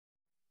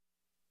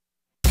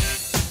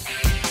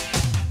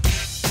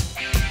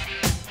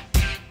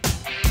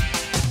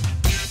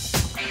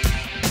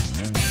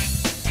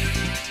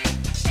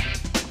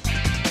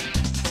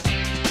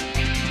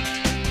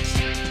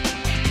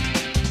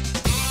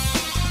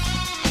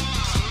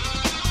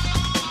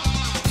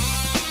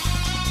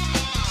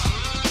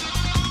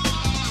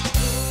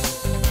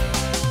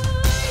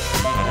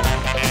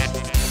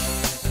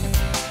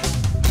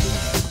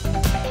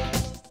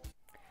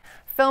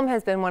Film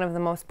has been one of the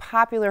most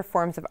popular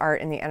forms of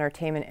art in the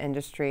entertainment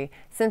industry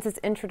since its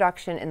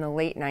introduction in the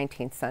late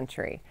 19th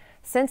century.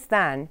 Since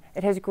then,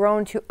 it has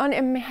grown to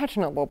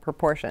unimaginable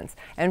proportions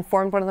and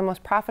formed one of the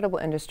most profitable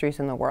industries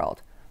in the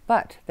world.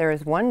 But there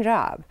is one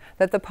job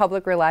that the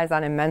public relies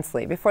on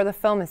immensely before the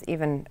film is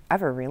even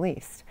ever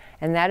released,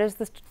 and that is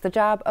the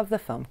job of the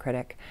film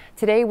critic.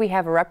 Today we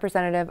have a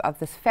representative of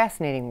this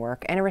fascinating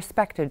work and a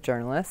respected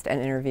journalist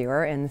and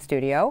interviewer in the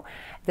studio.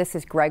 This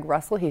is Greg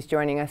Russell. He's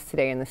joining us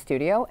today in the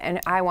studio, and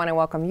I want to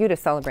welcome you to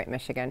Celebrate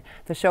Michigan,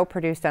 the show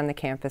produced on the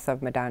campus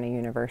of Madonna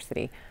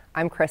University.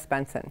 I'm Chris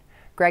Benson.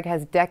 Greg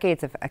has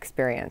decades of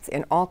experience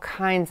in all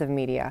kinds of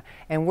media,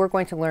 and we're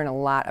going to learn a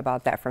lot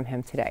about that from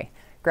him today.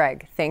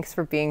 Greg, thanks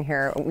for being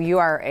here. You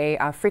are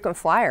a frequent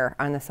flyer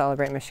on the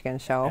Celebrate Michigan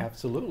show.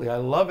 Absolutely. I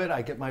love it.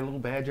 I get my little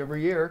badge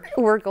every year.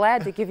 We're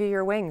glad to give you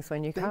your wings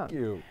when you come. Thank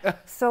you.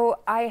 So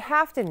I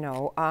have to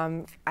know,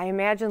 I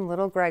imagine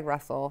little Greg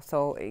Russell,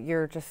 so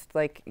you're just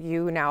like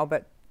you now,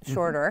 but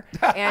shorter,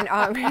 and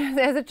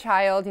as a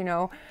child, you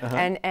know,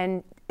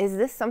 and is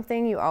this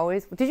something you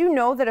always, did you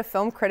know that a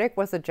film critic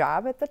was a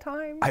job at the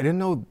time? I didn't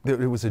know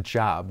that it was a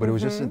job, but it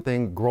was just a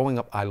thing. Growing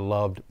up, I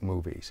loved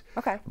movies.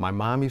 Okay. My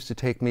mom used to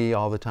take me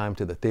all the time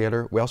to the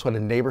theater. We also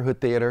had a neighborhood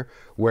theater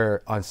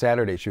where on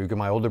Saturdays she would give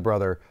my older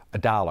brother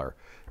 $1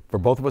 for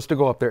both of us to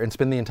go up there and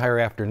spend the entire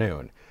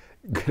afternoon.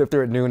 Get up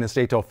there at noon and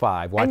stay till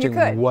 5, watching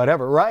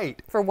whatever,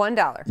 right. For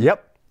 $1?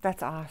 Yep.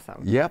 That's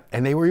awesome. Yep,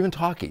 and they were even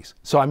talkies.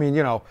 So, I mean,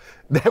 you know,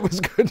 that was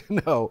good to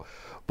know.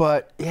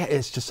 But yeah,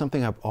 it's just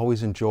something I've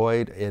always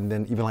enjoyed. And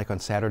then even like on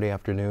Saturday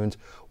afternoons,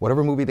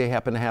 whatever movie they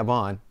happen to have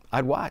on,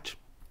 I'd watch.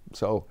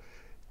 So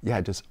yeah,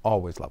 I just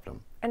always loved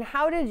them. And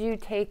how did you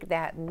take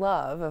that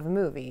love of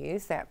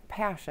movies, that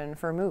passion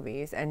for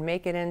movies, and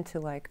make it into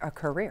like a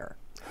career?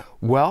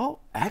 Well,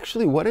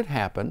 actually what had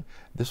happened,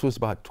 this was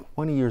about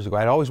 20 years ago.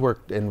 I'd always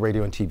worked in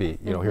radio and TV,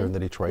 you know, here in the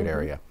Detroit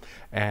area.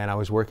 And I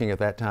was working at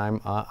that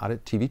time out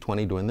at TV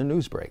 20 doing the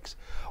news breaks.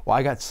 Well,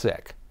 I got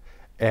sick.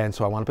 And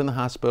so I wound up in the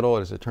hospital.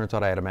 As it turns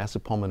out, I had a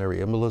massive pulmonary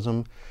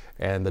embolism.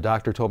 And the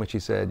doctor told me, she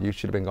said, you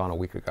should have been gone a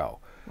week ago.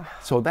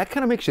 So that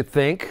kind of makes you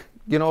think,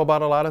 you know,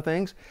 about a lot of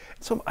things.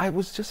 So I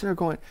was just there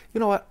going, you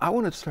know what, I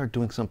want to start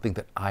doing something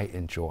that I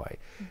enjoy.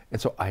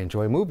 And so I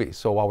enjoy movies.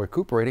 So while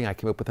recuperating, I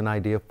came up with an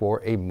idea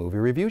for a movie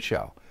review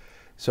show.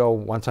 So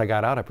once I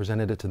got out, I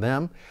presented it to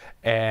them,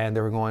 and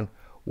they were going,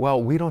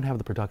 well, we don't have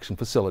the production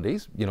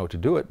facilities, you know, to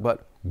do it,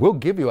 but we'll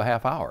give you a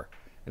half hour.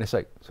 And it's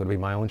like, so it'll be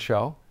my own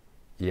show?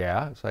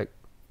 Yeah. It's like,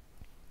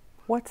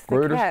 what's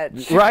the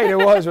catch? Right, it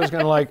was. It was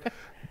kind of like,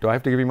 do I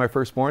have to give you my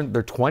firstborn?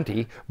 They're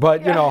 20,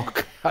 but you know,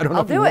 I don't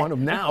know if you want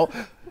them now.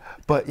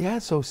 But yeah,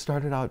 so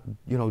started out,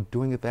 you know,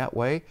 doing it that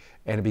way,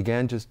 and it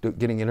began just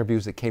getting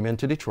interviews that came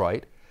into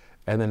Detroit,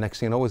 and then next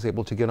thing you know, I was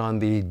able to get on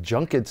the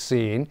junket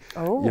scene,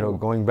 you know,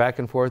 going back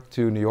and forth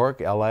to New York,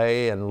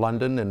 LA, and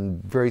London,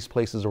 and various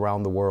places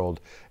around the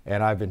world,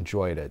 and I've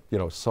enjoyed it, you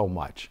know, so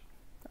much.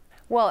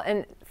 Well,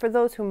 and for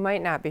those who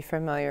might not be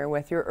familiar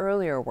with your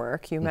earlier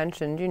work, you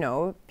mentioned, you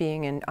know,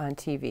 being on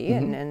TV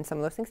and some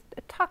of those things.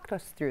 Talk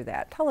us through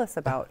that. Tell us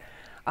about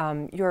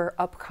your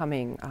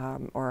upcoming,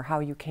 or how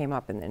you came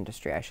up in the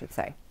industry, I should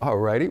say.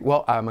 Alrighty.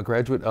 Well, I'm a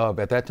graduate of,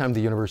 at that time,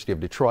 the University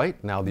of Detroit,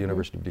 now the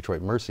University of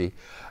Detroit Mercy.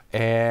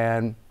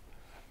 And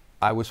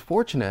I was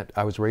fortunate,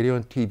 I was a radio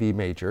and TV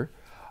major.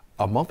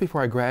 A month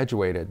before I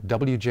graduated,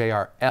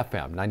 WJR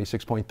FM,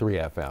 96.3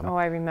 FM. Oh,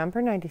 I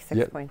remember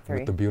 96.3. Yeah,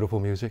 with the beautiful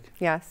music.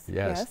 Yes.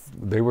 Yes.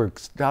 They were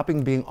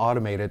stopping being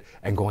automated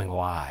and going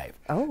live.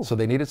 Oh. So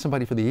they needed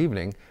somebody for the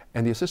evening,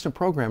 and the assistant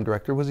program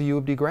director was a U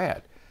of D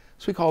grad.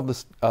 So we called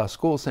the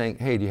school saying,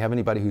 hey, do you have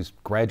anybody who's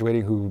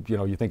graduating who, you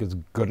know, you think is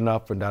good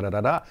enough, and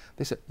da-da-da-da?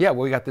 They said, yeah,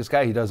 well, we got this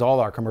guy. He does all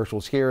our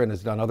commercials here and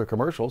has done other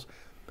commercials.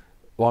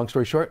 Long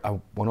story short, I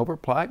went over,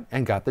 applied,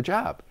 and got the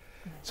job.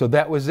 So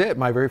that was it.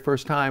 My very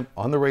first time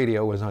on the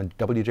radio was on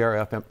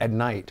WJR FM at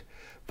night,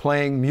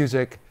 playing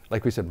music,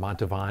 like we said,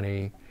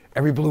 Mantovani,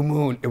 every blue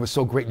moon. It was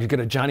so great. You get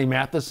a Johnny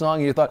Mathis song,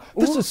 and you thought,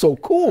 this is so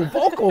cool,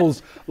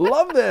 vocals,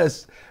 love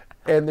this.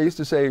 And they used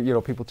to say, you know,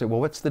 people would say,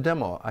 well, what's the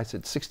demo? I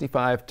said,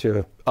 65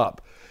 to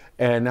up.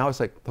 And now it's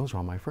like, those are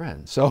all my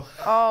friends. So.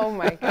 Oh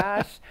my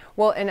gosh.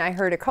 Well, and I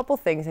heard a couple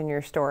things in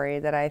your story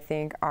that I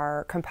think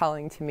are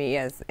compelling to me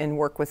as in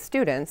work with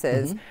students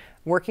is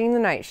working the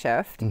night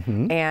shift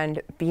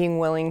and being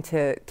willing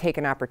to take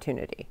an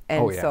opportunity.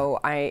 And so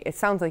it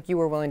sounds like you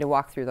were willing to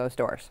walk through those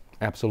doors.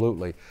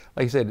 Absolutely.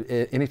 Like I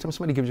said, anytime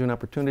somebody gives you an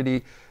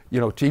opportunity, you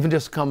know, to even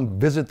just come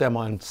visit them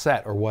on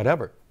set or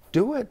whatever,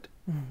 do it.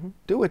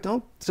 Do it.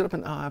 Don't sit up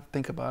and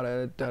think about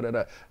it.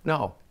 Da-da-da.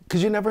 No,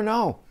 because you never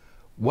know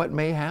what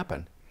may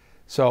happen.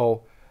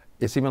 So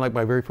it's even like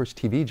my very first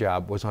TV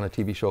job was on a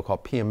TV show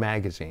called PM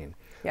Magazine.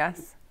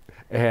 Yes.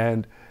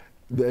 And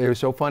it was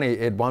so funny.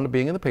 It wound up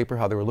being in the paper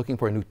how they were looking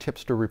for a new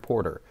tipster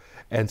reporter.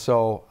 And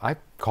so I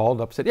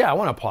called up, said, yeah, I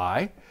want to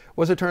apply.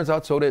 Well, as it turns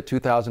out, so did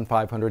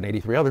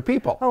 2,583 other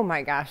people. Oh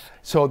my gosh.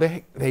 So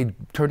they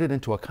turned it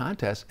into a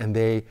contest, and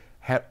they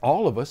had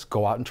all of us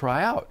go out and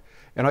try out.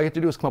 And all you have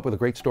to do is come up with a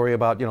great story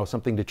about, you know,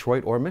 something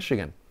Detroit or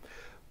Michigan.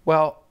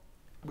 Well,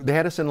 they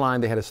had us in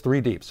line. They had us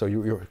 3 deep, so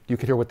you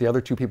could hear what the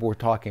other 2 people were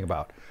talking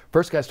about.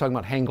 First guy's talking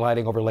about hang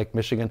gliding over Lake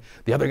Michigan.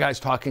 The other guy's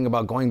talking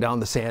about going down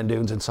the sand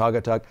dunes in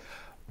Saugatuck.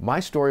 My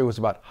story was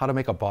about how to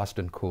make a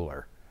Boston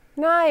cooler.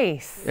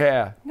 Nice.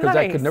 Yeah, because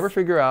nice. I could never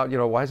figure out,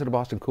 why is it a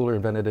Boston cooler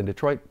invented in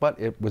Detroit? But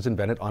it was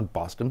invented on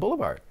Boston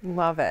Boulevard.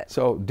 Love it.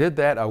 So did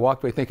that. I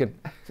walked away thinking,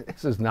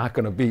 this is not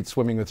going to beat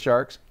swimming with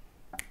sharks.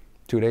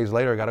 2 days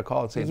later, I got a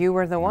call and saying, you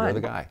were the one. You're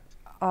the guy.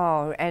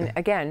 Oh, and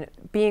again,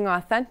 being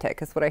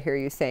authentic is what I hear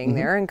you saying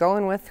there, and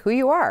going with who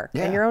you are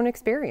and your own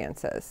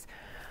experiences.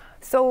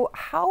 So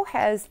how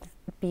has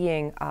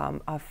being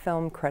a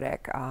film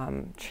critic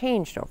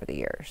changed over the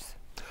years?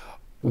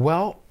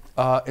 Well,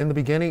 in the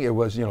beginning, it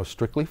was,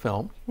 strictly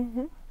film,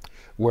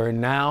 where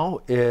now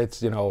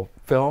it's,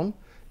 film,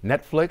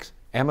 Netflix,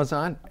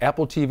 Amazon,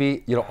 Apple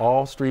TV,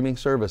 all streaming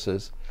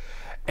services.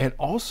 And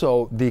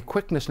also the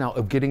quickness now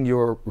of getting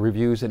your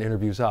reviews and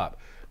interviews up.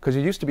 Because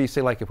it used to be,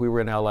 say, like if we were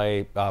in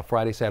LA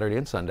Friday, Saturday,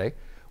 and Sunday,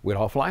 we'd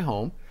all fly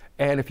home.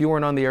 And if you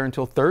weren't on the air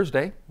until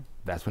Thursday,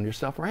 that's when your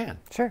stuff ran.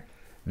 Sure.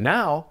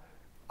 Now,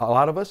 a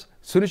lot of us,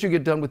 as soon as you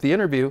get done with the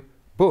interview,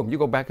 boom, you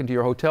go back into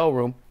your hotel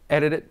room,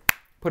 edit it,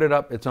 put it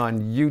up. It's on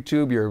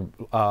YouTube, your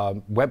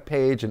web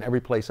page, and every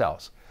place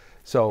else.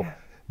 So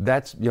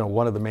that's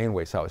one of the main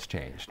ways how it's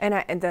changed.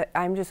 And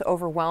I'm just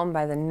overwhelmed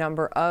by the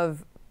number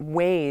of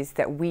ways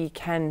that we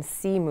can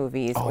see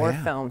movies or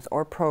films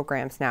or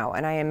programs now.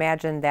 And I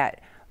imagine that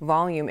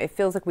volume, it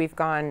feels like we've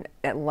gone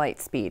at light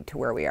speed to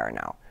where we are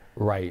now.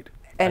 Right.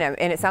 And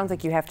it sounds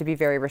like you have to be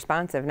very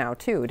responsive now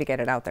too to get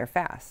it out there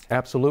fast.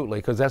 Absolutely,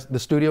 because that's the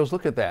studios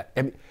look at that.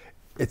 I mean,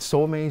 it's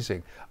so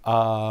amazing.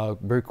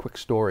 Very quick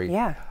story.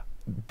 Yeah.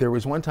 There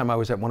was one time I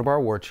was at one of our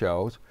award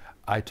shows.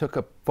 I took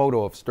a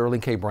photo of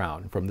Sterling K.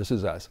 Brown from This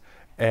Is Us,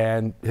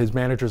 and his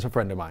manager's a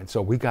friend of mine.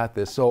 So we got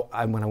this. So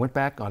when I went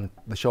back on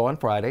the show on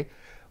Friday,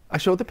 I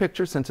showed the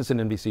picture since it's an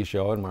NBC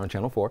show and we're on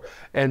Channel 4.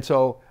 And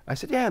so I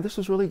said, yeah, this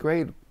was really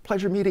great.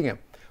 Pleasure meeting him.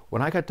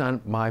 When I got done,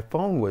 my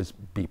phone was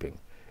beeping.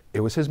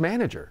 It was his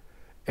manager.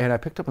 And I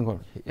picked up and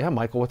going, yeah,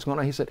 Michael, what's going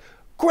on? He said,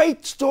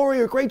 great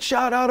story or great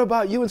shout out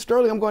about you and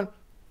Sterling. I'm going,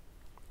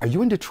 are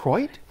you in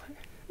Detroit?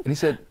 And he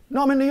said,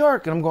 no, I'm in New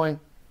York. And I'm going,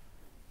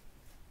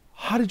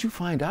 how did you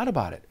find out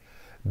about it?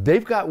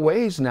 They've got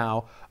ways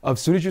now of,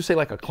 as soon as you say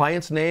like a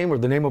client's name or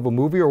the name of a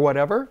movie or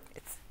whatever,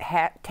 it's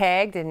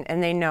tagged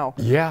and they know.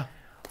 Yeah.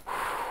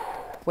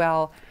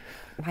 Well,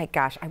 my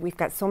gosh, we've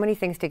got so many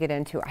things to get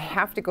into. I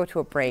have to go to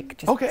a break.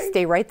 Just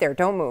stay right there.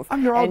 Don't move.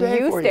 I'm here all day and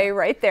you for stay you.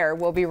 right there.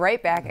 We'll be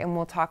right back, and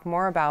we'll talk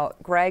more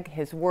about Greg,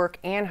 his work,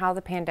 and how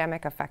the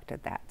pandemic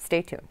affected that.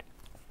 Stay tuned.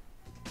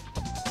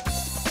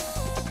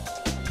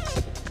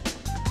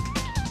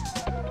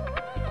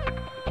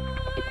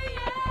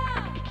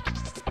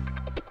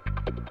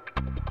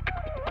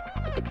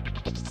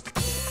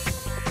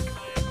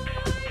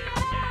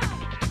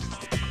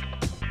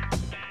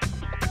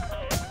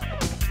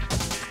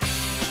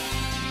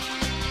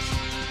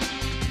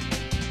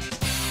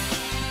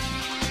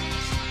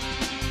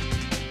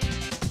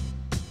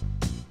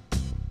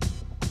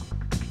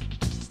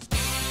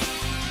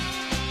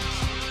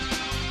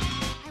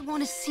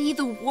 To see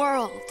the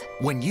world.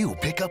 When you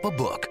pick up a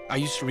book, I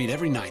used to read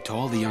every night to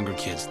all the younger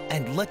kids,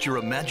 and let your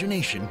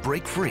imagination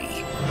break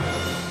free,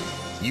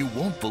 you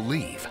won't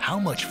believe how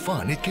much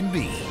fun it can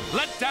be.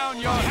 let down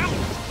your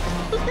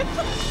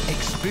house.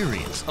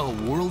 Experience a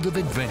world of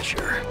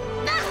adventure,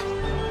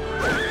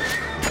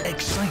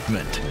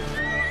 excitement,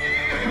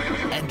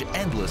 and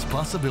endless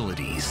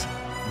possibilities.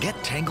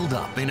 Get tangled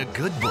up in a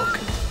good book.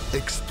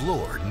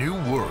 Explore new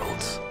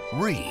worlds.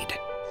 Read.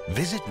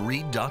 Visit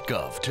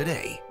read.gov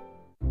today.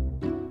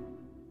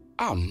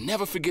 I'll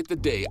never forget the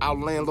day our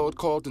landlord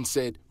called and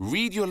said,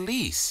 read your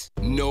lease.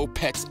 No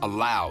pets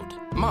allowed.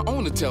 My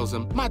owner tells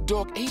him my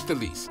dog ate the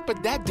lease,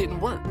 but that didn't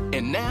work.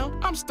 And now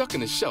I'm stuck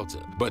in a shelter.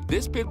 But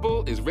this pit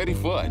bull is ready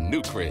for a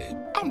new crib.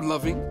 I'm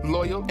loving,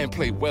 loyal, and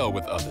play well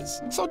with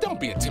others. So don't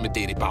be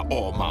intimidated by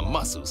all my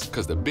muscles,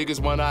 because the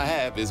biggest one I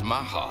have is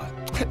my heart.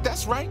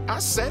 That's right, I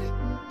said it.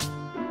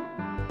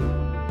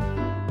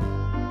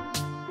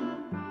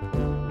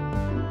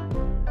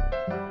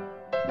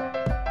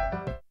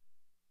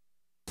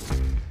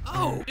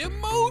 Oh,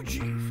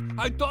 emojis.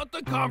 I thought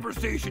the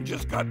conversation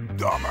just got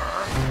dumber.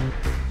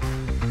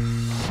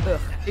 Ugh,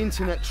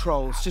 internet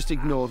trolls, just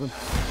ignore them.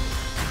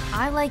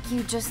 I like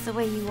you just the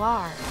way you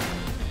are.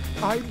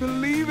 I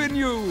believe in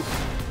you.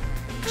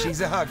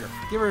 She's a hugger.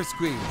 Give her a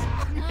squeeze.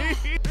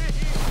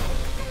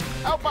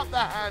 Help up the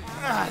hand.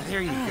 Ah,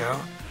 there you go.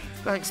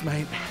 Thanks,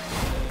 mate.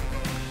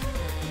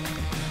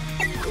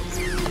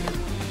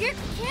 You're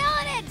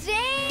killing it,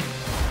 Jane!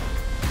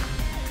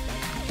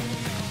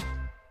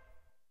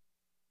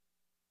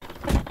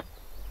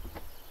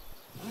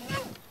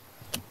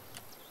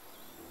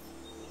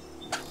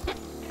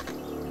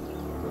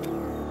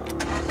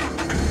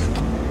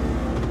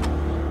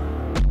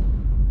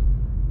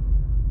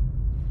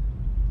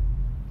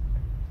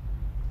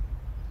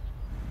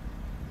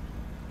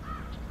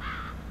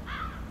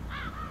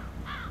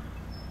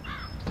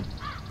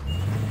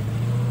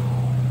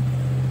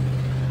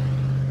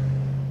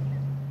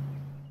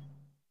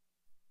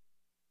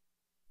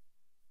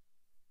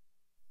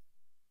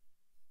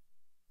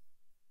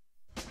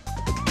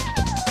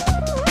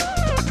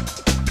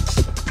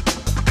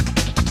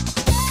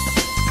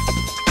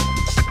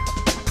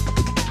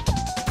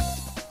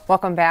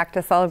 Welcome back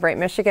to Celebrate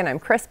Michigan. I'm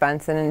Chris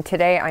Benson, and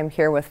today I'm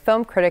here with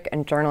film critic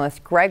and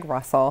journalist Greg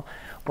Russell.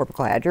 We're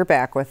glad you're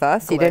back with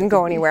us. You didn't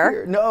go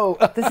anywhere. No.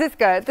 This is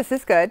good. This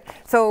is good.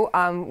 So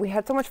we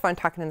had so much fun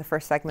talking in the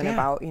first segment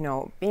about,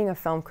 being a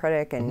film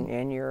critic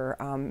and your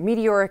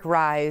meteoric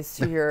rise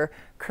to your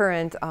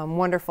current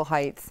wonderful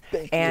heights.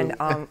 Thank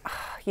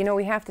you.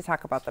 We have to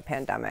talk about the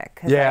pandemic.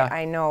 'Cause Yeah.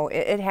 I know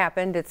it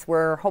happened.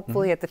 We're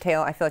hopefully at the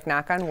tail. I feel like,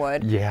 knock on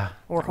wood. Yeah.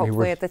 We're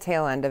hopefully at the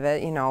tail end of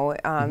it.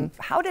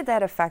 How did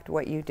that affect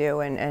what you do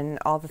and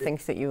all the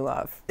things that you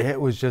love?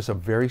 It was just a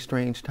very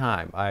strange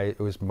time. It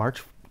was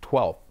March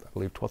 12th, I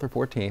believe 12th or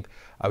 14th.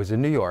 I was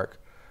in New York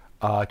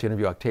to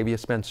interview Octavia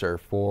Spencer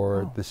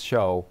for this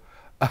show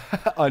on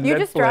Netflix. You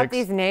just dropped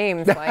these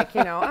names like,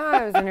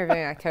 I was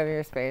interviewing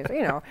Octavia Spencer,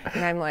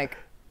 and I'm like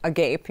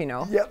agape,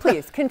 Yep.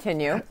 Please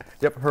continue.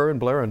 Yep, her and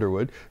Blair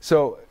Underwood.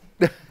 So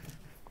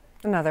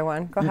another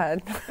one, go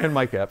ahead. And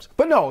Mike Epps.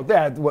 But no,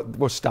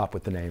 we'll stop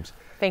with the names.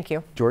 Thank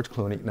you. George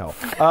Clooney, no.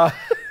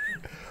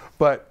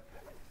 But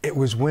it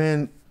was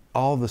when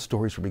all the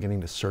stories were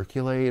beginning to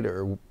circulate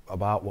or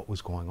about what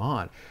was going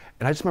on.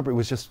 And I just remember it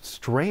was just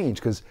strange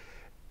because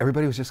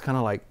everybody was just kind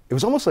of like, it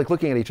was almost like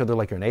looking at each other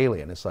like you're an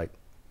alien. It's like,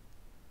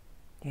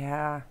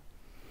 yeah.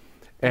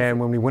 And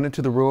when we went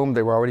into the room,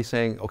 they were already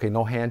saying, okay,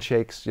 no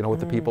handshakes, with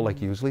the people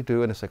like you usually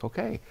do. And it's like,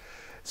 okay.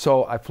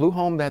 So I flew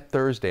home that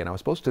Thursday, and I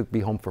was supposed to be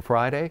home for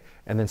Friday,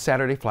 and then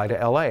Saturday fly to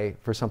LA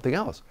for something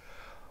else.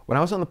 When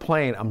I was on the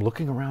plane, I'm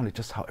looking around at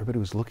just how everybody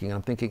was looking, and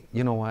I'm thinking,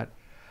 you know what?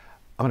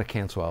 I'm going to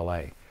cancel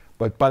LA.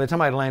 But by the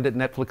time I landed,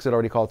 Netflix had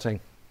already called saying,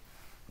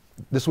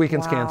 this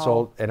weekend's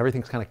canceled, and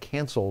everything's kind of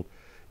canceled,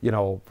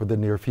 for the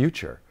near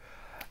future.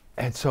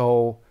 And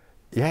so,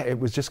 yeah, it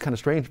was just kind of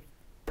strange.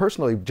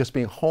 Personally, just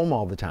being home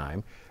all the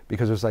time,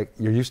 because it was like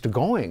you're used to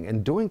going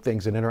and doing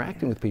things and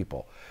interacting with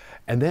people.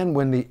 And then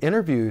when the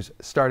interviews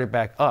started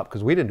back up,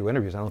 because we didn't do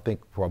interviews, I don't think,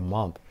 for a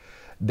month,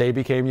 they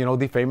became,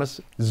 the famous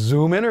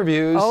Zoom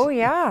interviews. Oh,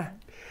 yeah.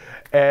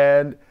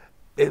 And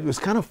it was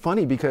kind of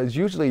funny because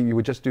usually you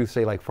would just do,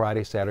 say, like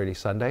Friday, Saturday,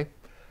 Sunday.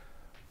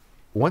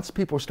 Once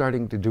people were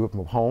starting to do it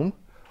from home,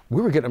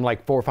 we were getting them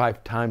like 4 or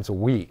 5 times a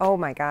week. Oh,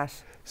 my gosh.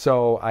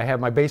 So I have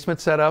my basement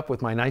set up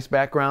with my nice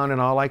background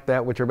and all like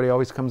that, which everybody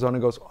always comes on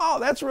and goes, oh,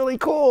 that's really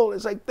cool.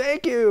 It's like,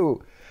 thank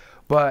you.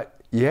 But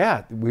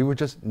yeah, we were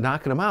just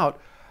knocking them out.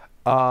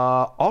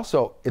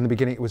 Also, in the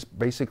beginning, it was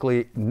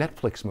basically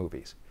Netflix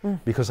movies.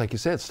 Because like you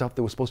said, stuff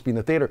that was supposed to be in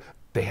the theater,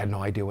 they had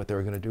no idea what they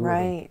were going to do with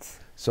them.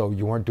 So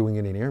you weren't doing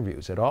any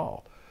interviews at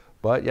all.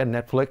 But yeah,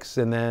 Netflix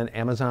and then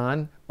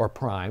Amazon or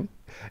Prime,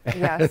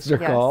 as they're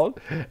called,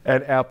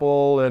 and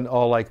Apple and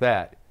all like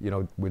that.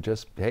 Would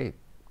just, hey,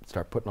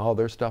 start putting all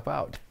their stuff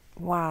out.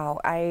 Wow.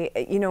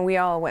 We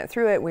all went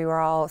through it. We were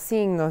all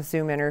seeing those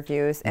Zoom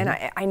interviews. And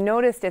I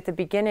noticed at the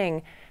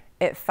beginning,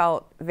 it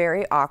felt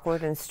very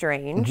awkward and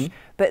strange.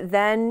 But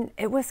then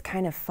it was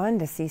kind of fun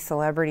to see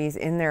celebrities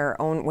in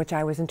their own, which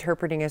I was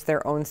interpreting as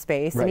their own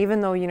space. And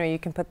even though, you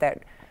can put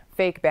that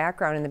fake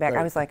background in the back,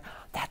 I was like,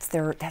 that's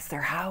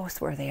their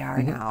house where they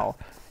are now.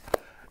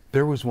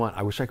 There was one,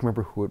 I wish I could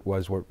remember who it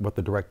was, what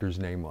the director's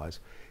name was.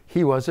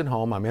 He wasn't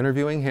home, I'm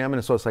interviewing him,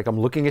 and so it's like I'm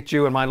looking at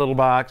you in my little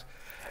box.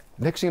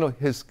 Next thing you know,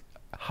 his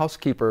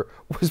housekeeper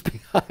was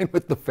behind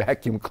with the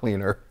vacuum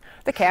cleaner.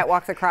 The cat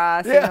walks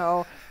across,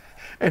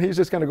 And he's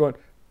just kind of going,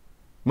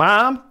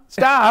 Mom,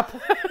 stop.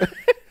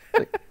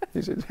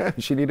 He said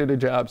she needed a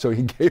job, so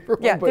he gave her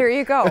one. Yeah, there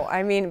you go.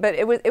 I mean, but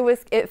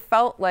it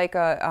felt like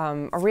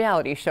a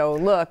reality show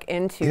look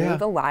into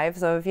the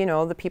lives of,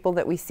 the people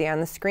that we see on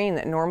the screen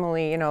that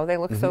normally, they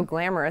look so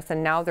glamorous,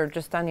 and now they're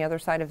just on the other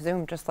side of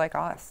Zoom, just like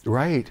us.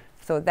 Right.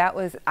 So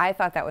I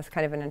thought that was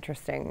kind of an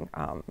interesting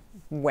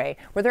way.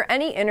 Were there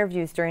any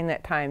interviews during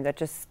that time that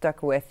just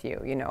stuck with you,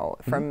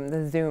 from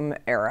the Zoom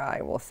era,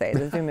 I will say,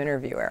 the Zoom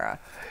interview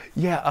era?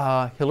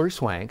 Yeah, Hilary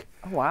Swank.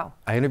 Oh, wow.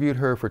 I interviewed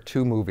her for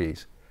 2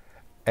 movies.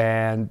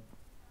 And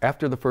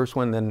after the first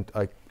one, then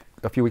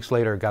a few weeks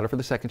later, got her for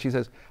the second. She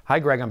says, hi,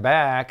 Greg, I'm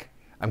back.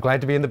 I'm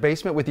glad to be in the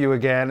basement with you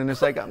again. And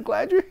it's like, I'm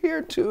glad you're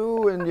here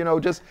too. And,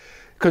 just,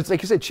 because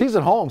like you said, she's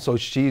at home, so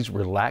she's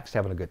relaxed,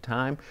 having a good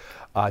time.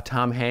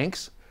 Tom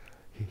Hanks,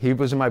 he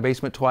was in my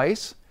basement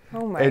twice.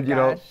 Oh my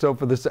gosh. So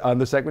on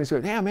the second one, he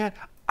said, yeah, man,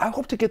 I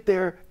hope to get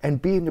there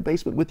and be in the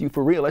basement with you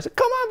for real. I said,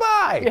 come on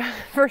by. Yeah,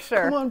 for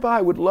sure. Come on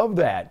by, would love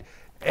that.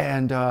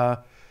 And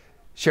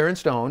Sharon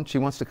Stone, she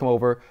wants to come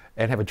over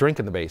and have a drink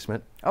in the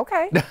basement.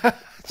 Okay.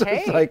 So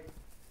it's like,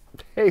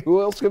 hey,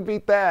 who else can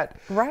beat that?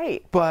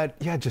 Right. But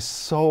yeah,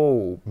 just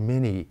so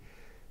many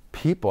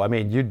people. I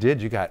mean, you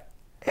got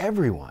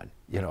everyone,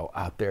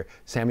 out there.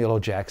 Samuel L.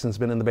 Jackson's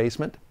been in the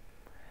basement.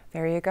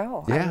 There you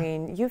go. Yeah. I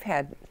mean, you've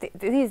had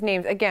these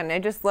names, again, I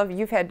just love,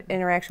 you've had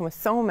interaction with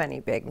so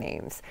many big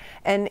names.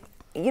 And,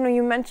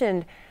 you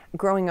mentioned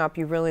growing up,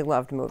 you really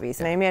loved movies.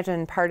 And I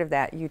imagine part of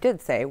that, you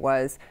did say,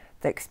 was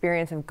the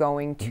experience of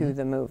going to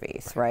the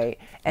movies, right?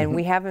 And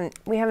we haven't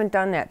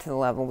done that to the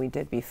level we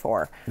did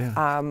before.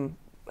 Yeah.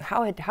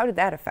 How did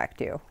that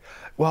affect you?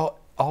 Well,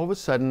 all of a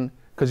sudden,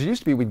 because it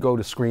used to be we'd go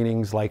to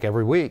screenings like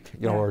every week,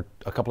 or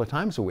a couple of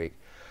times a week.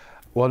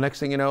 Well, next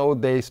thing you know,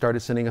 they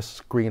started sending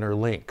us screener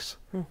links,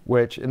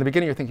 which in the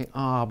beginning you're thinking,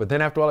 oh, but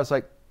then after a while it's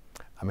like,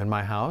 I'm in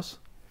my house.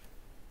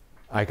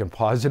 I can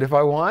pause it if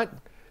I want.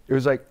 It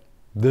was like,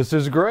 this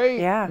is great.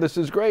 Yeah. This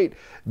is great.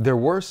 There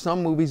were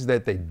some movies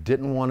that they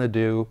didn't want to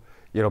do,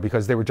 you know,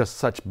 because they were just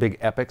such big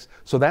epics.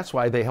 So that's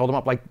why they held them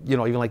up, like, you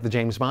know, even like the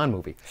James Bond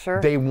movie.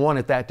 Sure. They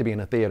wanted that to be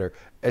in a theater,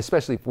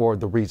 especially for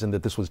the reason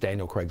that this was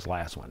Daniel Craig's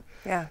last one.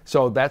 Yeah.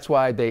 So that's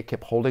why they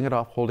kept holding it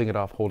off, holding it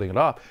off, holding it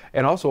off.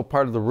 And also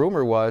part of the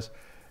rumor was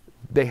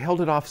they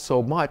held it off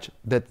so much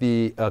that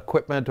the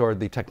equipment or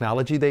the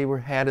technology they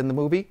had in the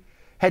movie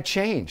had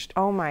changed.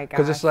 Oh my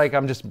Because it's gosh. like,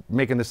 I'm just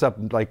making this up,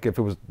 like if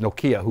it was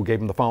Nokia who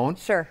gave him the phone.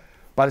 Sure.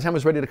 By the time it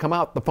was ready to come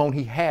out, the phone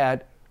he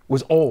had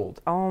was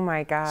old. Oh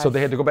my gosh. So they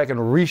had to go back and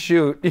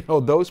reshoot, you know,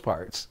 those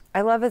parts.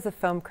 I love, as a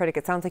film critic,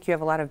 it sounds like you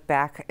have a lot of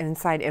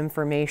inside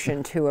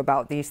information too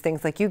about these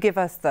things. Like, you give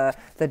us the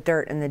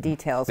dirt and the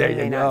details There we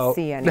may you not go.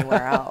 see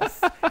anywhere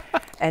else.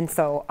 And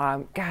so,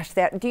 gosh,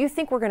 do you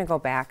think we're going to go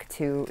back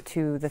to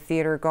the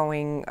theater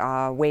going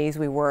ways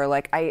we were?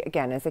 Like,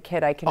 again, as a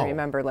kid, I can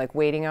remember like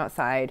waiting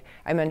outside.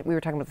 We were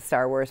talking about the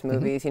Star Wars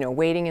movies, you know,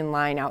 waiting in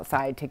line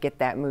outside to get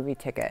that movie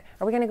ticket.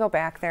 Are we going to go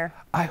back there?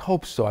 I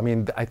hope so. I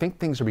mean, I think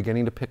things are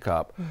beginning to pick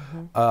up.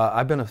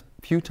 I've been a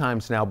few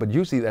times now, but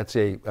usually that's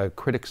a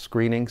critic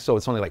screening, so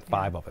it's only like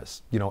 5 of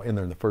us, you know, in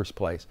there in the first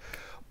place.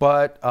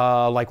 But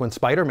like when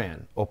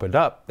Spider-Man opened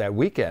up that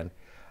weekend,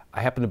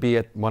 I happened to be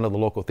at one of the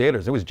local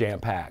theaters. It was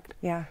jam-packed.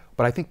 Yeah.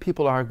 But I think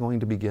people are going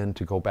to begin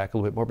to go back a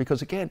little bit more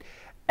because, again,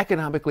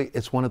 economically,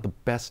 it's one of the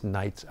best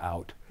nights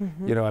out.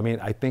 You know, I mean,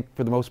 I think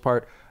for the most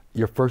part,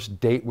 your first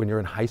date when you're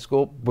in high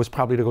school was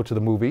probably to go to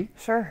the movie.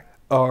 Sure.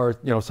 Or,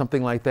 you know,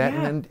 something like that.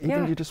 Yeah, And then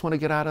even you just want to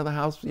get out of the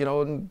house, you know,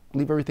 and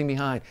leave everything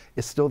behind.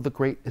 It's still the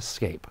great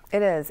escape.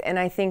 It is. And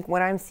I think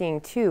what I'm seeing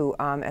too,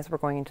 as we're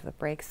going into the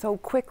break, so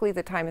quickly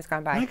the time has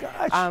gone by. My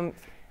gosh.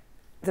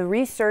 The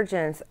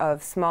resurgence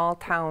of small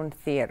town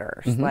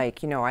theaters,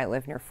 like, you know, I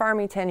live near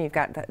Farmington, you've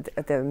got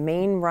the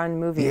main run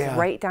movies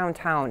right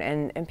downtown,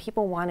 and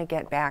people want to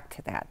get back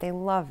to that. They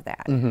love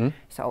that.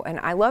 So, and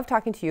I love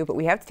talking to you, but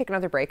we have to take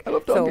another break. I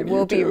love talking to you,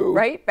 we'll be too.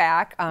 right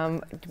back.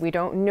 We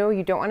don't know,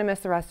 you don't want to miss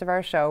the rest of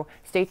our show.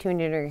 Stay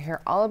tuned, you're going to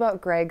hear all about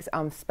Greg's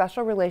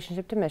special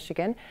relationship to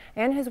Michigan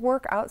and his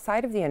work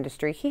outside of the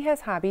industry. He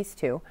has hobbies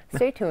too.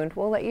 Stay tuned,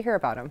 we'll let you hear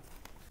about him.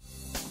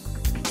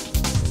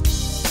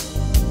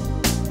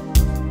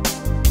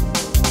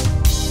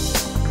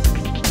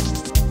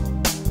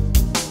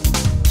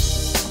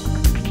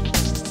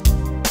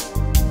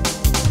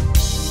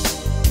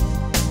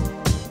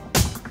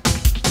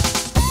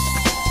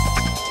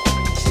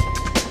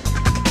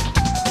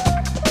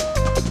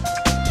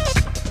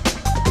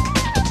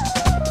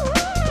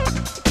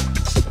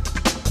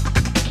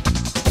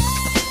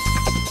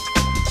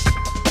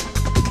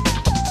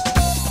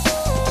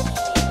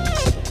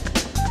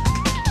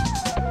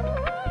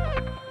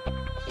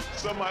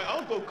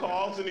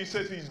 And he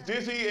says he's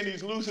dizzy and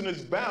he's losing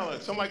his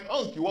balance. I'm like,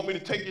 Unc, you want me to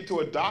take you to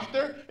a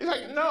doctor? He's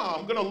like, no,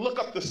 I'm gonna look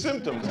up the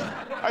symptoms.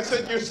 I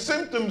said, your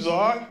symptoms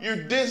are you're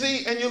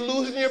dizzy and you're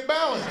losing your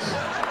balance.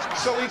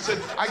 So he said,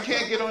 I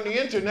can't get on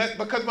the internet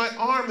because my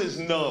arm is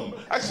numb.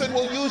 I said,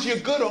 well, use your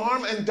good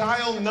arm and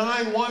dial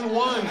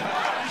 911.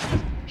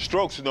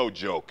 Stroke's no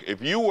joke.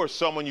 If you or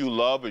someone you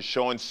love is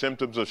showing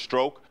symptoms of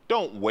stroke,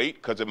 don't wait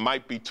because it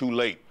might be too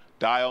late.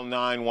 Dial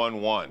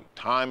 911.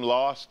 Time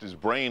lost is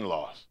brain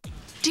lost.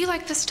 Do you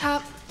like this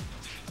top?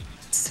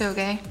 It's so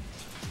gay.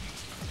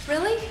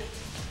 Really?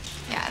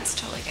 Yeah, it's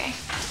totally gay.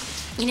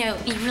 You know,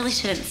 you really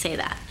shouldn't say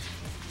that.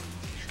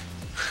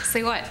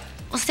 Say what?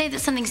 Well, say that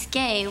something's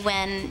gay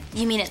when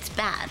you mean it's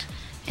bad.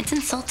 It's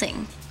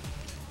insulting.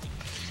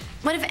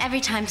 What if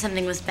every time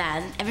something was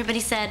bad,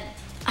 everybody said,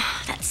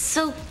 oh, that's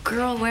so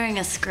girl wearing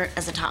a skirt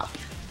as a top?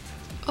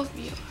 Oh,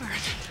 you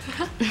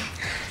are.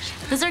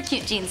 Those are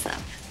cute jeans, though.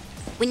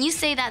 When you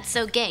say that's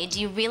so gay, do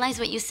you realize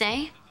what you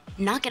say?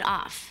 Knock it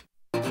off.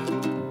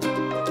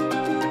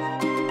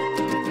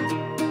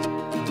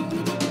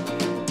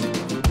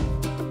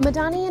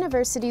 Madonna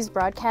University's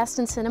Broadcast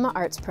and Cinema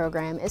Arts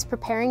program is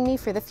preparing me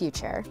for the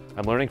future.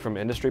 I'm learning from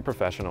industry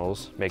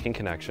professionals, making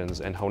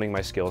connections, and honing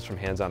my skills from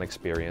hands-on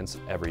experience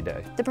every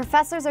day. The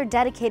professors are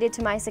dedicated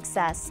to my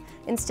success,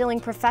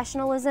 instilling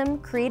professionalism,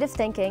 creative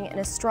thinking,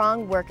 and a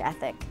strong work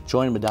ethic.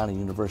 Join Madonna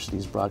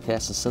University's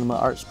Broadcast and Cinema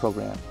Arts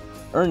program.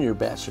 Earn your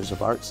Bachelor's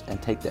of Arts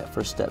and take that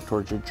first step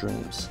towards your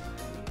dreams.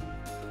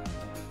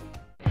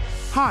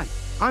 Hi,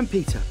 I'm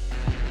Peter.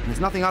 And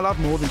there's nothing I love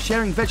more than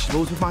sharing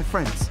vegetables with my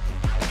friends.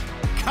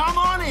 Come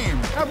on in!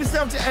 Help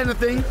yourself to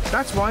anything.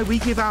 That's why we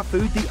give our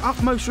food the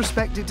utmost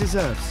respect it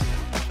deserves.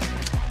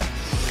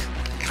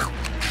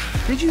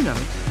 Did you know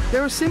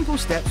there are simple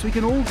steps we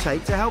can all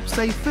take to help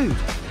save food?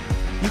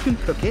 You can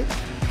cook it,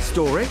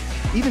 store it,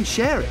 even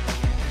share it.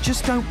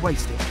 Just don't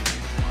waste it.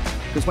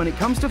 Because when it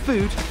comes to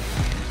food,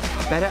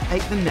 better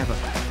ate than never.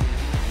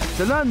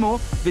 To learn more,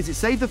 visit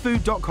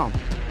savethefood.com.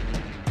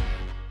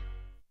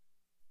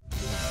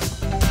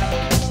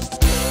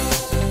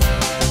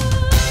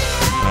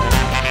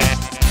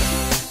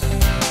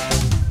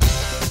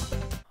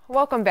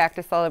 Welcome back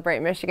to Celebrate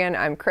Michigan.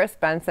 I'm Chris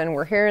Benson.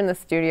 We're here in the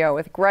studio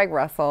with Greg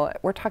Russell.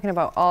 We're talking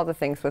about all the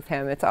things with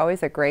him. It's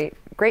always a great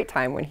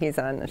time when he's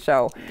on the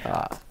show.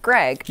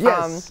 Greg,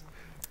 yes.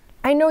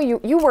 I know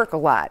you work a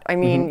lot. I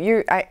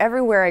mean,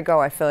 everywhere I go,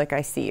 I feel like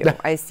I see you.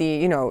 I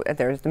see,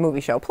 there's the Movie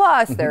Show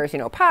Plus, there's,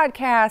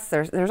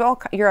 podcasts, there's all,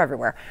 you're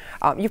everywhere.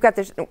 You've got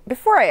this,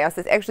 before I ask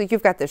this, actually,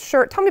 you've got this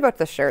shirt. Tell me about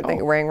this shirt that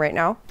you're wearing right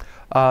now.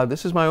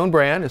 This is my own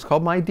brand. It's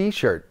called My D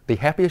Shirt, the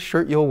happiest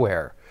shirt you'll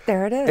wear.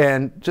 There it is.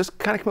 And just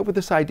kind of come up with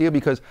this idea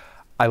because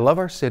I love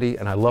our city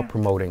and I love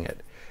promoting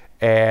it.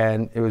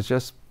 And it was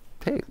just,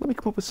 hey, let me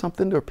come up with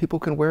something that people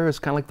can wear as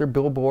kind of like their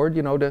billboard,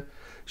 to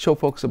show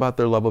folks about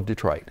their love of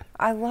Detroit.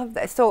 I love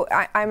that. So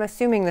I'm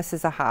assuming this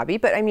is a hobby,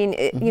 but I mean,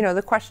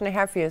 the question I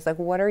have for you is like,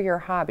 what are your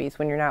hobbies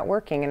when you're not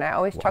working? And I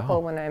always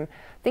chuckle when I'm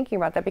thinking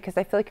about that because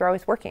I feel like you're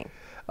always working.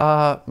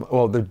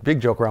 Well, the big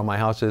joke around my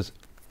house is,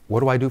 what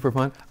do I do for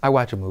fun? I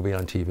watch a movie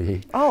on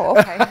TV. Oh,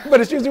 okay.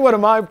 But it's usually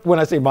when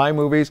I say my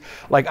movies,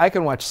 like I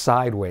can watch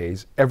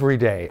Sideways every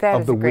day of the week.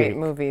 That is a great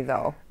movie,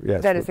 though.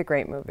 Yes, that is a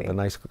great movie. A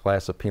nice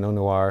glass of Pinot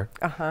Noir,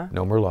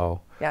 no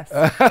Merlot. Yes.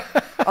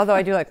 Although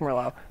I do like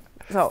Merlot.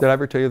 So. Did I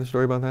ever tell you the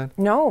story about that?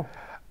 No.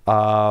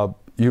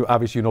 You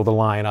obviously know the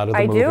line out of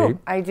the movie.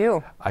 I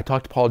do. I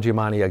talked to Paul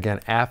Giamatti again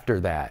after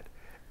that,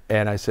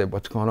 and I said,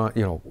 what's going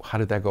on? How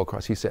did that go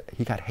across? He said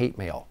he got hate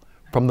mail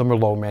from the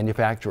Merlot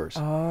manufacturers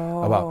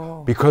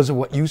about, because of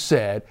what you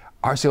said,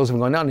 our sales have been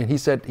going down. And he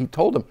said, he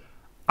told them,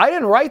 I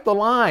didn't write the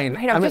line.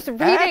 I'm just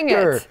reading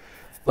it.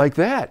 Like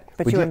that.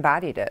 But you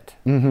embodied it,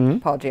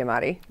 Paul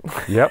Giamatti.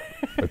 Yep.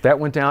 But that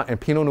went down,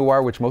 and Pinot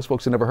Noir, which most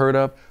folks have never heard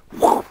of,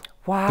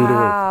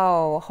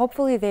 wow.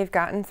 Hopefully they've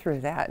gotten through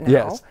that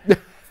now. Yes.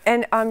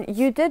 And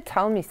you did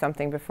tell me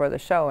something before the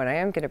show, and I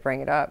am going to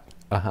bring it up.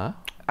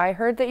 I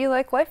heard that you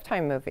like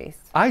Lifetime movies.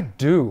 I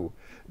do.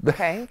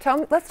 Okay,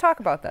 let's talk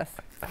about this.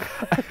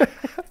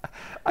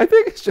 I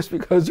think it's just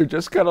because they're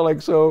just kind of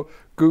like so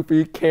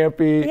goofy,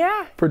 campy,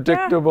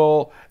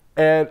 predictable,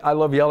 and I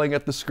love yelling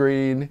at the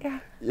screen.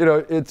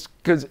 It's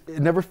because it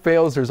never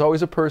fails. There's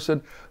always a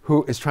person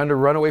who is trying to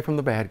run away from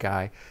the bad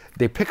guy.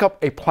 They pick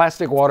up a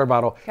plastic water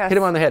bottle, hit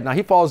him on the head. Now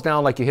he falls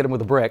down like you hit him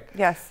with a brick.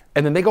 Yes.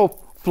 And then they go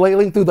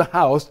flailing through the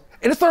house,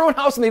 and it's their own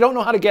house, and they don't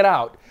know how to get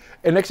out.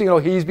 And next thing you know,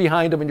 he's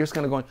behind them, and you're just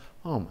kind of going,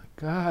 oh my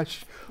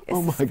gosh.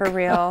 Oh my for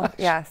real?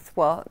 Yes.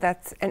 Well,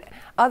 and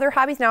other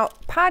hobbies. Now,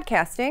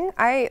 podcasting.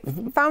 I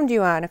found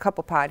you on a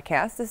couple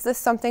podcasts. Is this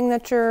something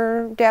that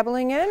you're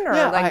dabbling in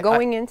or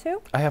going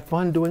into? I have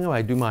fun doing them.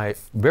 I do my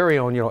very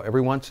own,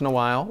 every once in a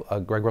while, a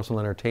Greg Russell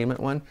Entertainment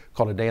one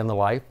called A Day in the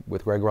Life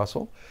with Greg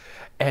Russell.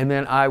 And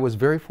then I was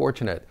very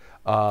fortunate.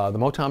 The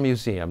Motown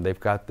Museum, they've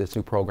got this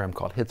new program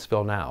called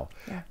Hitsville Now,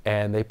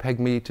 and they pegged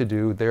me to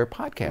do their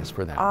podcast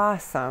for them.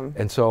 Awesome.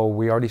 And so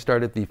we already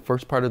started the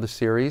first part of the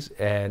series,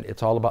 and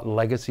it's all about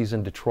legacies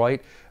in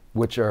Detroit,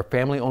 which are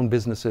family-owned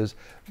businesses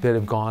that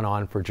have gone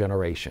on for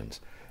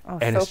generations.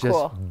 And so it's just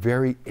cool.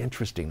 very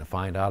interesting to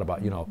find out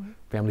about,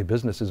 family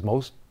businesses.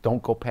 Most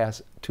don't go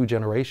past 2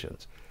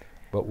 generations.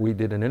 But we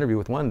did an interview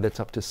with one that's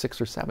up to 6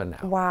 or 7 now.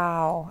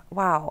 Wow.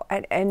 Wow.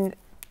 And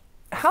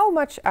how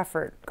much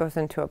effort goes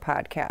into a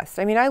podcast?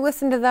 I mean, I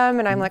listen to them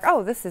and I'm like,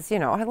 oh, this is,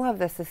 I love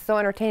this. This is so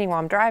entertaining while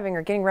I'm driving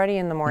or getting ready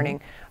in the morning.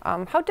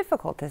 How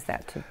difficult is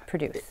that to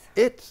produce?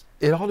 It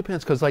all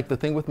depends, because like the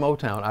thing with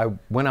Motown, I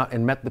went out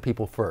and met the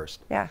people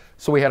first. Yeah.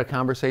 So we had a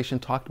conversation,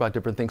 talked about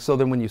different things. So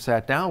then when you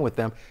sat down with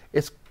them,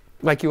 it's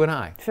like you and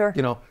I. Sure.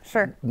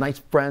 Sure. Nice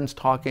friends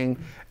talking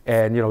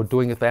and,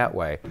 doing it that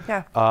way.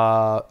 Yeah.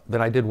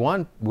 Then I did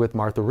one with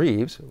Martha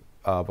Reeves,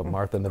 of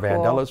Martha and the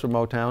Vandellas from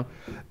Motown.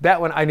 That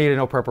one I needed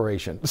no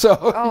preparation. So,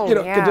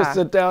 could just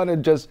sit down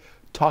and just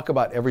talk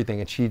about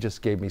everything. And she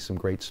just gave me some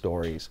great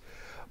stories.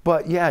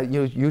 But yeah,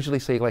 you usually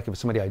say, like, if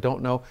it's somebody I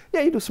don't know,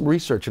 you do some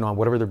research on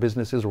whatever their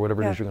business is or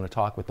whatever it is you're going to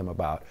talk with them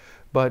about.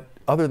 But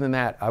other than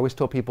that, I always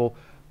tell people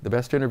the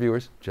best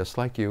interviewers, just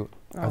like you,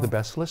 are the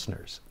best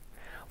listeners.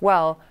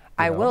 Well,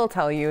 I will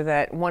tell you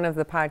that one of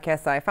the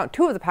podcasts I found,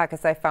 2 of the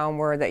podcasts I found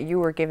were that you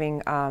were giving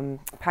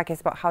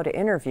podcasts about how to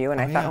interview. And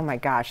I thought, oh my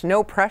gosh,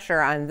 no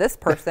pressure on this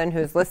person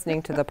who's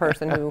listening to the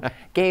person who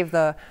gave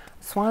the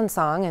swan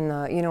song and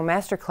the,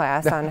 master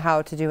class on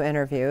how to do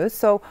interviews.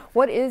 So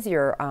what is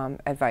your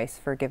advice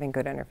for giving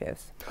good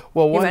interviews?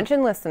 Well, you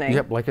mentioned listening.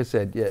 Yep, like I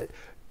said,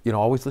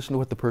 always listen to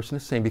what the person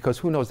is saying, because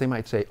who knows, they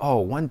might say, oh,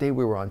 one day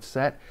we were on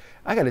set.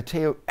 I got to tell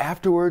you,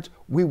 afterwards,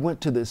 we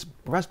went to this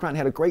restaurant,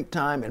 had a great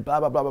time, and blah,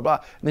 blah, blah, blah, blah.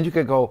 And then you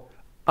could go,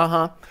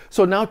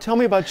 so now tell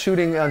me about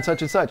shooting on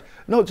such and such.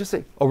 No, just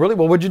say, oh, really?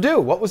 Well, what'd you do?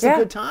 What was the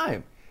good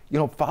time?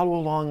 Follow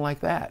along like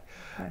that.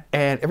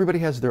 And everybody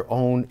has their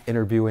own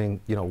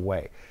interviewing,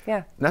 way. Yeah.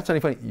 And that's not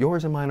funny.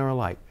 Yours and mine are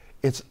alike.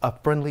 It's a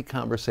friendly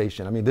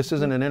conversation. I mean, this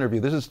isn't an interview.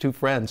 This is 2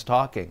 friends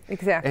talking.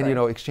 Exactly.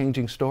 And,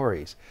 exchanging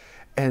stories.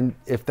 And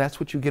if that's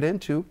what you get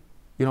into,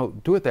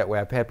 do it that way.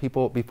 I've had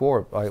people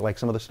before, like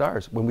some of the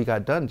stars, when we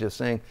got done, just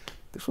saying,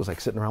 this was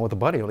like sitting around with a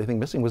buddy. The only thing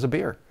missing was a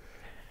beer.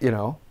 you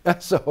know.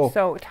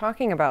 So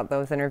talking about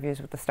those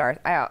interviews with the stars,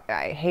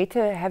 I hate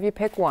to have you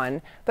pick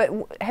one, but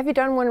have you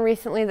done one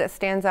recently that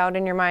stands out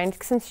in your mind?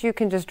 Since you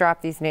can just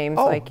drop these names,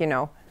 like, you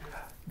know.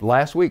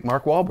 Last week,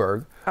 Mark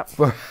Wahlberg.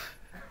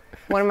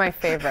 One of my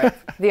favorites.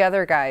 The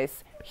other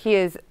guys, he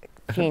is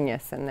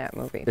genius in that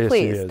movie. Yes,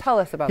 Please tell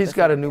us about this. He's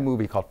got a new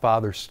movie called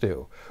Father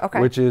Stew,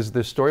 which is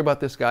the story about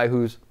this guy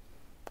who's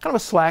kind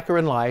of a slacker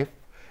in life.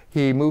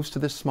 He moves to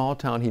this small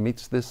town. He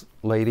meets this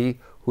lady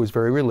who is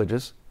very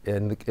religious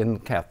in the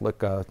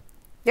Catholic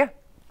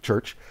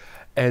church.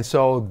 And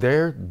so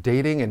they're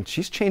dating, and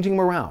she's changing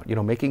him around, you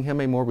know, making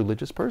him a more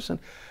religious person.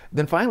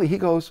 Then finally he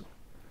goes,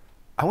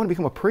 I want to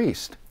become a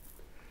priest.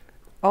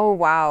 Oh,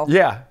 wow.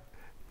 Yeah.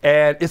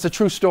 And it's a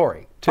true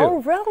story, too.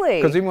 Oh,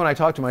 really? Because even when I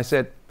talked to him, I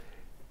said,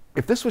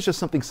 if this was just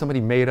something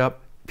somebody made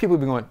up, people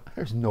would be going,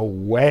 there's no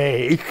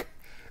way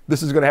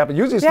this is going to happen.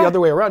 Usually it's the other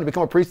way around. You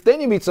become a priest,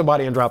 then you meet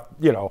somebody and drop,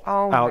 you know,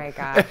 out. Oh, my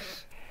gosh.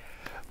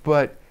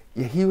 But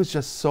yeah, he was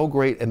just so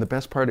great. And the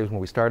best part is when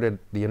we started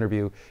the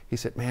interview, he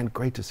said, man,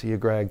 great to see you,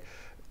 Greg.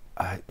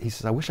 He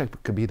says, I wish I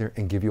could be there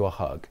and give you a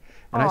hug.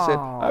 And I said,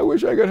 I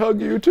wish I could hug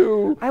you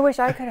too. I wish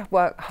I could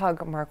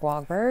hug Mark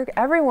Wahlberg.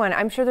 Everyone,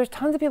 I'm sure there's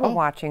tons of people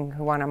watching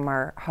who want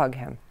to hug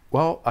him.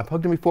 Well, I've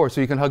hugged him before,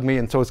 so you can hug me,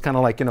 and so it's kind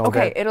of like, you know.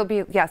 Okay, it'll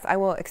be, yes, I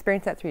will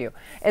experience that through you.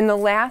 In the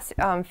last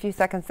few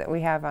seconds that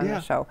we have on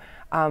the show,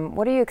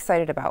 what are you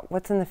excited about?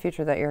 What's in the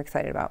future that you're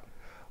excited about?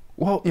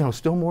 Well, you know,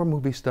 still more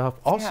movie stuff.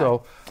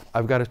 Also,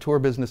 I've got a tour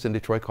business in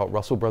Detroit called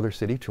Russell Brothers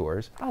City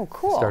Tours. Oh,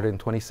 cool. Started in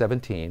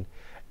 2017.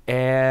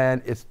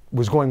 And it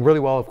was going really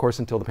well, of course,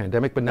 until the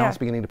pandemic, but now it's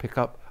beginning to pick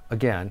up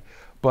again.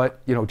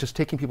 But, you know, just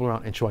taking people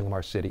around and showing them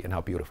our city and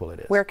how beautiful it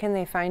is. Where can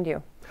they find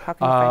you? How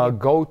can they find you?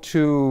 Go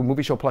to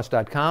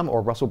movieshowplus.com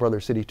or Russell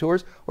Brothers City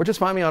Tours, or just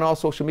find me on all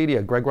social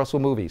media, Greg Russell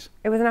Movies.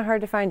 It was not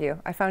hard to find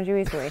you. I found you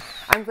easily.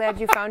 I'm glad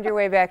you found your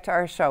way back to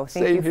our show.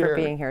 Thank you for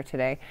being here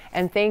today.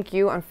 And thank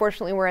you.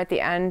 Unfortunately, we're at the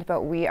end,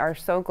 but we are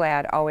so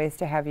glad always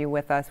to have you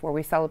with us, where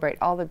we celebrate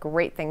all the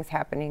great things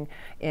happening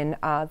in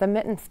the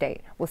Mitten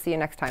State. We'll see you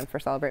next time for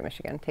Celebrate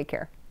Michigan. Take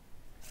care.